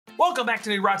Welcome back to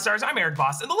New Rockstars. I'm Erik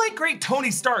Voss, and the late great Tony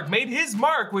Stark made his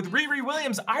mark with Riri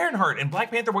Williams' Ironheart and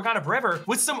Black Panther Wakanda Forever,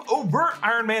 with some overt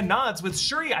Iron Man nods, with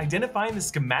Shuri identifying the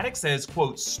schematics as,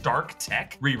 quote, Stark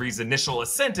tech, Riri's initial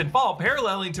ascent and fall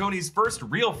paralleling Tony's first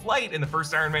real flight in the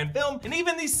first Iron Man film, and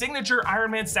even the signature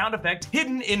Iron Man sound effect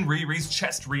hidden in Riri's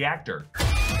chest reactor.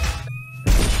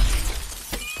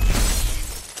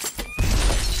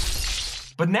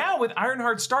 But now, with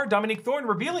Ironheart star Dominique Thorne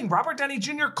revealing Robert Downey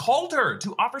Jr. called her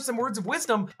to offer some words of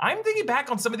wisdom, I'm thinking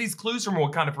back on some of these clues from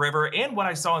Wakanda Forever and what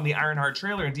I saw in the Ironheart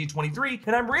trailer in D23,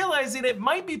 and I'm realizing it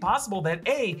might be possible that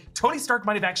A, Tony Stark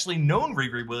might have actually known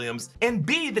Riri Williams, and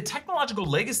B, the technological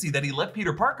legacy that he left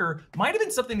Peter Parker might have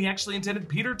been something he actually intended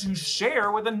Peter to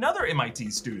share with another MIT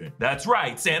student. That's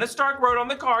right, Santa Stark wrote on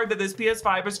the card that this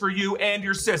PS5 is for you and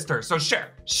your sister, so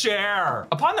share.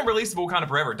 Upon the release of Wakanda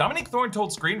Forever, Dominique Thorne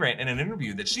told Screen Rant in an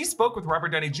interview that she spoke with Robert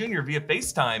Downey Jr. via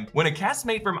FaceTime when a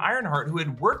castmate from Ironheart who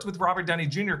had worked with Robert Downey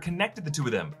Jr. connected the two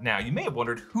of them. Now, you may have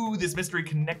wondered who this mystery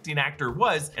connecting actor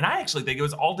was, and I actually think it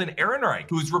was Alden Ehrenreich,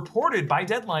 who was reported by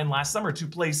Deadline last summer to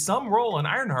play some role in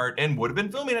Ironheart and would have been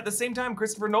filming at the same time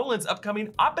Christopher Nolan's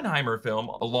upcoming Oppenheimer film,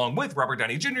 along with Robert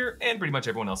Downey Jr. and pretty much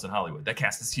everyone else in Hollywood. That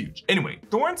cast is huge. Anyway,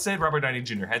 Thorne said Robert Downey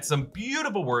Jr. had some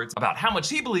beautiful words about how much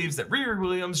he believes that Riri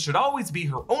Williams should always be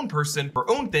her own person,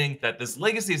 her own thing, that this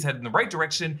legacy is headed in the right direction,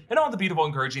 and all the beautiful,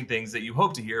 encouraging things that you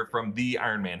hope to hear from the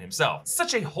Iron Man himself.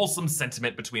 Such a wholesome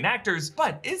sentiment between actors,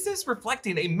 but is this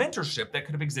reflecting a mentorship that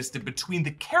could have existed between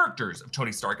the characters of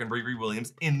Tony Stark and Riri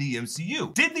Williams in the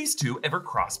MCU? Did these two ever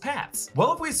cross paths?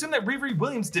 Well, if we assume that Riri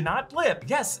Williams did not blip,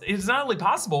 yes, it is not only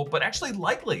possible, but actually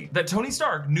likely that Tony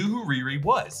Stark knew who Riri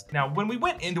was. Now, when we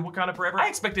went into Wakanda Forever, I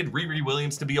expected Riri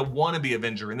Williams to be a wannabe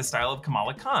Avenger in the style of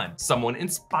Kamala Khan, someone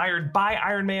inspired by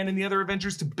Iron Man and the other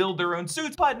Avengers to build their own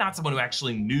suits, but not someone who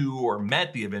actually knew or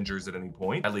met the Avengers at any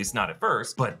point, at least not at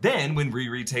first. But then when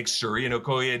Riri takes Shuri and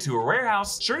Okoye to a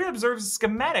warehouse, Shuri observes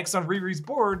schematics on Riri's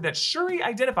board that Shuri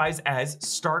identifies as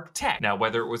Stark tech. Now,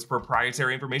 whether it was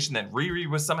proprietary information that Riri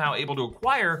was somehow able to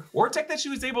acquire, or tech that she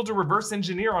was able to reverse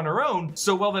engineer on her own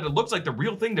so well that it looked like the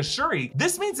real thing to Shuri,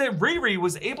 this means that Riri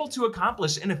was able to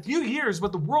accomplish in a few years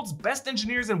what the world's best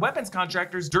engineers and weapons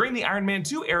contractors during the Iron Man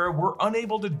 2 era were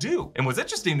unable to do. And what's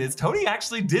interesting is Tony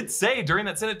actually did say during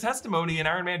that Senate testimony in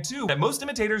Iron Man 2 that most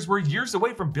imitators were years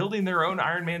away from building their own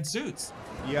Iron Man suits.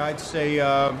 Yeah, I'd say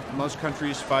most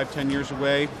countries 5-10 years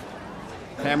away.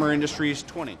 Hammer Industries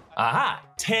 20. Aha,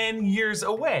 10 years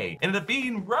away. Ended up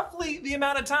being roughly the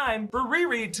amount of time for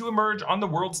Riri to emerge on the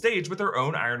world stage with her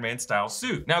own Iron Man style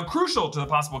suit. Now, crucial to the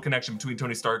possible connection between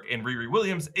Tony Stark and Riri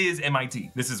Williams is MIT.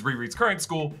 This is Riri's current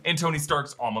school and Tony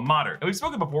Stark's alma mater. And we've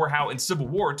spoken before how in Civil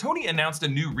War, Tony announced a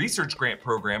new research grant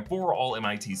program for all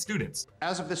MIT students.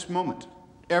 As of this moment,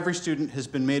 every student has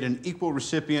been made an equal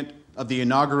recipient of the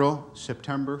inaugural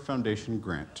September Foundation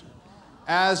grant.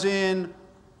 As in,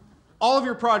 all of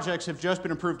your projects have just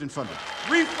been approved and funded.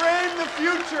 Reframe the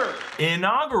future!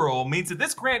 Inaugural means that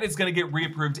this grant is gonna get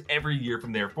reapproved every year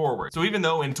from there forward. So even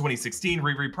though in 2016,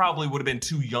 Riri probably would have been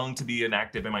too young to be an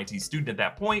active MIT student at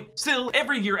that point, still,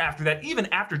 every year after that, even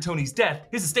after Tony's death,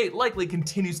 his estate likely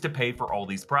continues to pay for all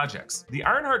these projects. The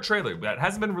Ironheart trailer, that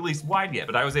hasn't been released wide yet,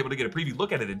 but I was able to get a preview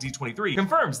look at it at D23,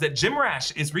 confirms that Jim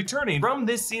Rash is returning from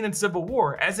this scene in Civil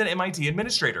War as an MIT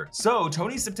administrator. So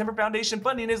Tony's September Foundation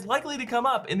funding is likely to come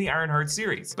up in the Ironheart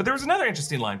series. But there was another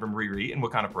interesting line from Riri in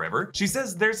Wakanda Forever. She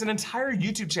says there's an entire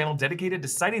YouTube channel dedicated to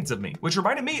sightings of me, which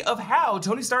reminded me of how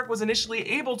Tony Stark was initially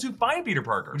able to find Peter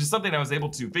Parker, which is something I was able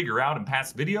to figure out in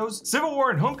past videos. Civil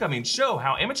War and Homecoming show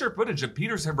how amateur footage of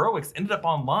Peter's heroics ended up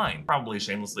online, probably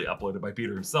shamelessly uploaded by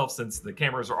Peter himself since the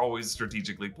cameras are always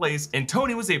strategically placed, and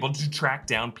Tony was able to track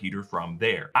down Peter from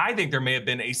there. I think there may have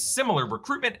been a similar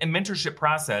recruitment and mentorship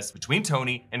process between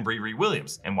Tony and Riri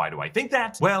Williams. And why do I think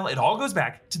that? Well, it all goes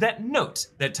back to that note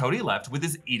that Tony left with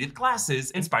his Edith glasses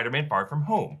in Spider-Man Far From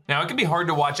Home. Now, it can be hard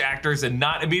to watch actors and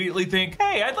not immediately think,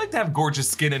 hey, I'd like to have gorgeous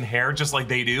skin and hair just like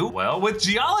they do. Well, with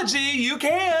Geology, you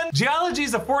can. Geology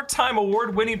is a 4-time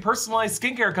award-winning personalized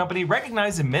skincare company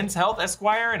recognized in Men's Health,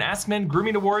 Esquire, and Ask Men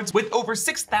Grooming Awards with over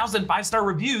 6,000 5-star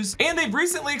reviews, and they've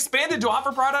recently expanded to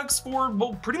offer products for,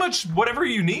 well, pretty much whatever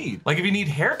you need. Like if you need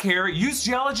hair care, use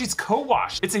Geology's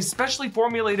Co-Wash. It's a specially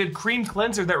formulated cream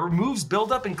cleanser that removes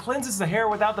buildup and cleanses the hair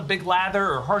without the big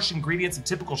lather or harsh ingredients of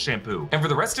typical shampoo. And for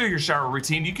the rest after your shower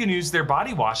routine, you can use their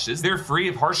body washes. They're free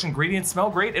of harsh ingredients, smell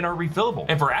great, and are refillable.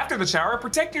 And for after the shower,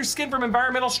 protect your skin from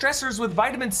environmental stressors with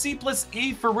vitamin C plus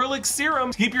E ferulic serum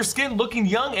to keep your skin looking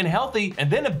young and healthy, and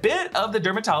then a bit of the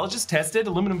dermatologist-tested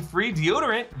aluminum-free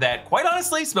deodorant that, quite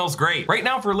honestly, smells great. Right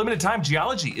now, for a limited time,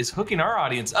 Geology is hooking our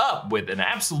audience up with an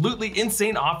absolutely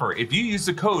insane offer. If you use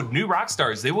the code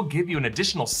NEWROCKSTARS, they will give you an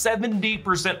additional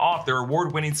 70% off their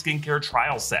award-winning skincare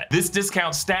trial set. This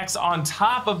discount stacks on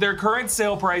top of their current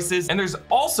sale prices, and there's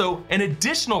also an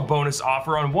additional bonus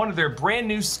offer on one of their brand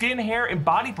new skin, hair, and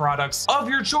body products of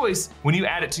your choice when you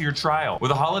add it to your trial. With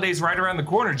the holidays right around the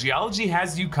corner, Geology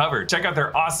has you covered. Check out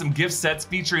their awesome gift sets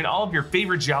featuring all of your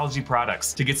favorite Geology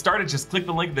products. To get started, just click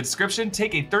the link in the description,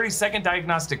 take a 30-second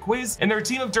diagnostic quiz, and their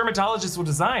team of dermatologists will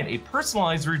design a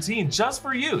personalized routine just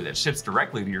for you that ships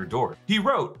directly to your door. He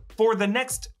wrote, "For the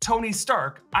next Tony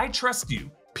Stark, I trust you.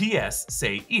 P.S.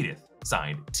 Say Edith."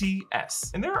 Signed, T.S.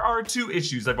 And there are two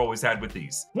issues I've always had with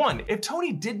these. One, if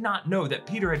Tony did not know that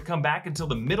Peter had come back until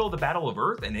the middle of the Battle of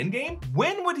Earth and Endgame,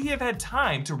 when would he have had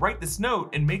time to write this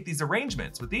note and make these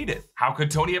arrangements with Edith? How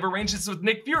could Tony have arranged this with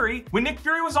Nick Fury when Nick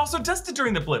Fury was also dusted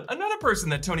during the blip? Another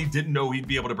person that Tony didn't know he'd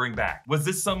be able to bring back. Was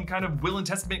this some kind of will and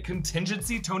testament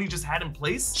contingency Tony just had in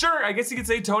place? Sure, I guess you could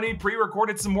say Tony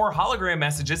pre-recorded some more hologram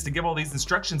messages to give all these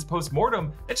instructions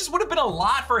post-mortem. It just would have been a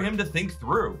lot for him to think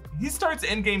through. He starts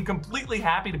Endgame completely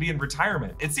happy to be in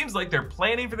retirement. It seems like their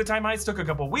planning for the time heist took a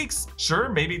couple weeks. Sure,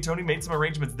 maybe Tony made some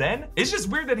arrangements then. It's just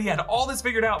weird that he had all this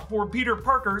figured out for Peter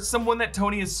Parker, someone that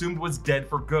Tony assumed was dead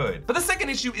for good. But the second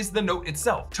issue is the note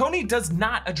itself. Tony does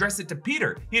not address it to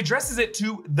Peter. He addresses it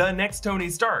to the next Tony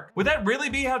Stark. Would that really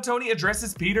be how Tony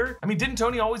addresses Peter? I mean, didn't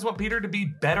Tony always want Peter to be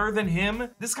better than him?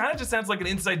 This kind of just sounds like an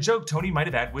inside joke Tony might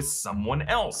have had with someone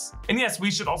else. And yes,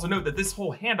 we should also note that this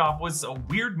whole handoff was a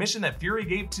weird mission that Fury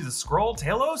gave to the Skrull,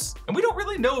 Talos, and we don't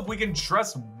really know if we can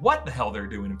trust what the hell they're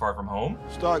doing in Far From Home.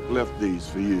 Stark left these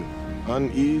for you.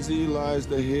 Uneasy lies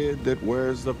the head that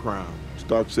wears the crown.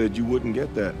 Stark said you wouldn't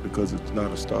get that because it's not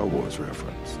a Star Wars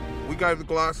reference. We gave the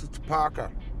glasses to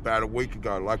Parker about a week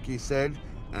ago, like he said,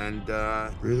 and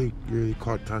really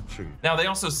quite touching. Now, they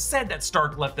also said that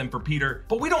Stark left them for Peter,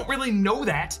 but we don't really know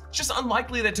that. It's just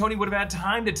unlikely that Tony would have had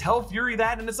time to tell Fury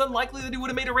that, and it's unlikely that he would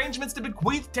have made arrangements to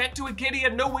bequeath tech to a kid he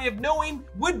had no way of knowing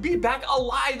would be back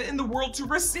alive in the world to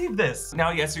receive this.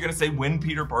 Now, yes, you're gonna say when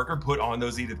Peter Parker put on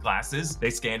those Edith glasses, they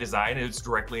scanned his eye and it's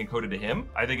directly encoded to him.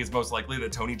 I think it's most likely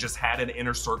that Tony just had an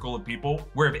inner circle of people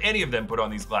where if any of them put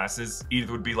on these glasses, Edith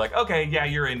would be like, okay, yeah,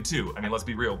 you're in too. I mean, let's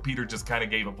be real. Peter just kind of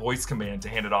gave a voice command to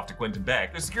hand it off to Quentin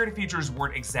Beck. The security features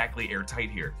weren't exactly airtight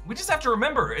here. We just have to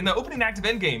remember, in the opening act of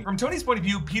Endgame, from Tony's point of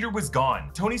view, Peter was gone.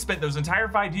 Tony spent those entire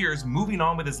 5 years moving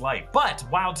on with his life. But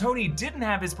while Tony didn't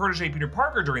have his protege Peter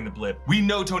Parker during the blip, we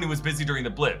know Tony was busy during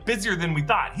the blip, busier than we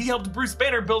thought. He helped Bruce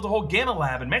Banner build a whole gamma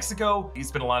lab in Mexico. He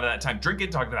spent a lot of that time drinking,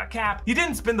 talking about Cap. He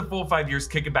didn't spend the full 5 years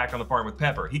kicking back on the farm with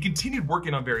Pepper. He continued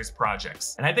working on various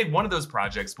projects. And I think one of those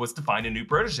projects was to find a new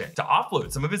protege, to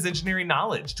offload some of his engineering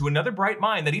knowledge to another bright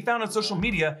mind that he found on social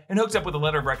media and hooked up with a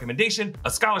letter of recommendation,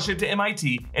 a scholarship to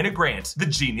MIT, and a grant, the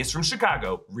genius from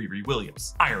Chicago, Riri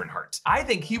Williams, Ironheart. I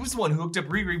think he was the one who hooked up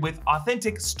Riri with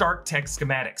authentic Stark tech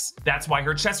schematics. That's why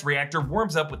her chest reactor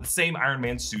warms up with the same Iron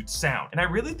Man suit sound. And I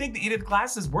really think the Edith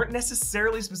glasses weren't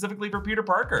necessarily specifically for Peter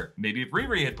Parker. Maybe if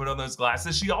Riri had put on those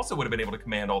glasses, she also would have been able to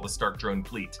command all the Stark drone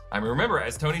fleet. I remember,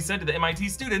 as Tony said to the MIT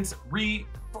students,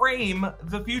 reframe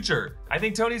the future. I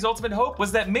think Tony's ultimate hope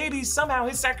was that maybe somehow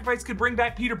his sacrifice could bring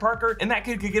back Peter Parker and that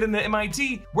kid could get into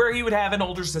MIT where he would have an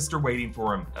older sister waiting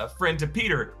for him, a friend to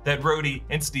Peter that Rhodey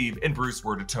and Steve and Bruce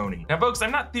were to Tony. Now folks,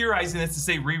 I'm not theorizing this to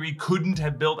say Riri couldn't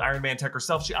have built Iron Man tech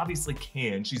herself. She obviously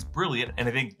can, she's brilliant, and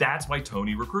I think that's why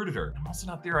Tony recruited her. I'm also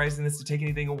not theorizing this to take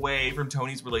anything away from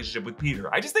Tony's relationship with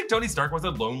Peter. I just think Tony Stark was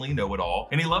a lonely know-it-all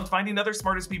and he loved finding other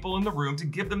smartest people in the room to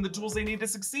give them the tools they need to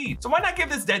succeed. So why not give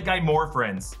this dead guy more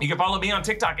friends? You can follow me on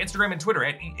TikTok, Instagram, and Twitter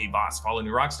at Erik Voss. Follow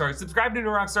New Rockstars. Subscribe to New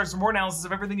Rockstars for more analysis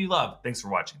of everything you love. Thanks for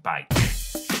watching. Bye.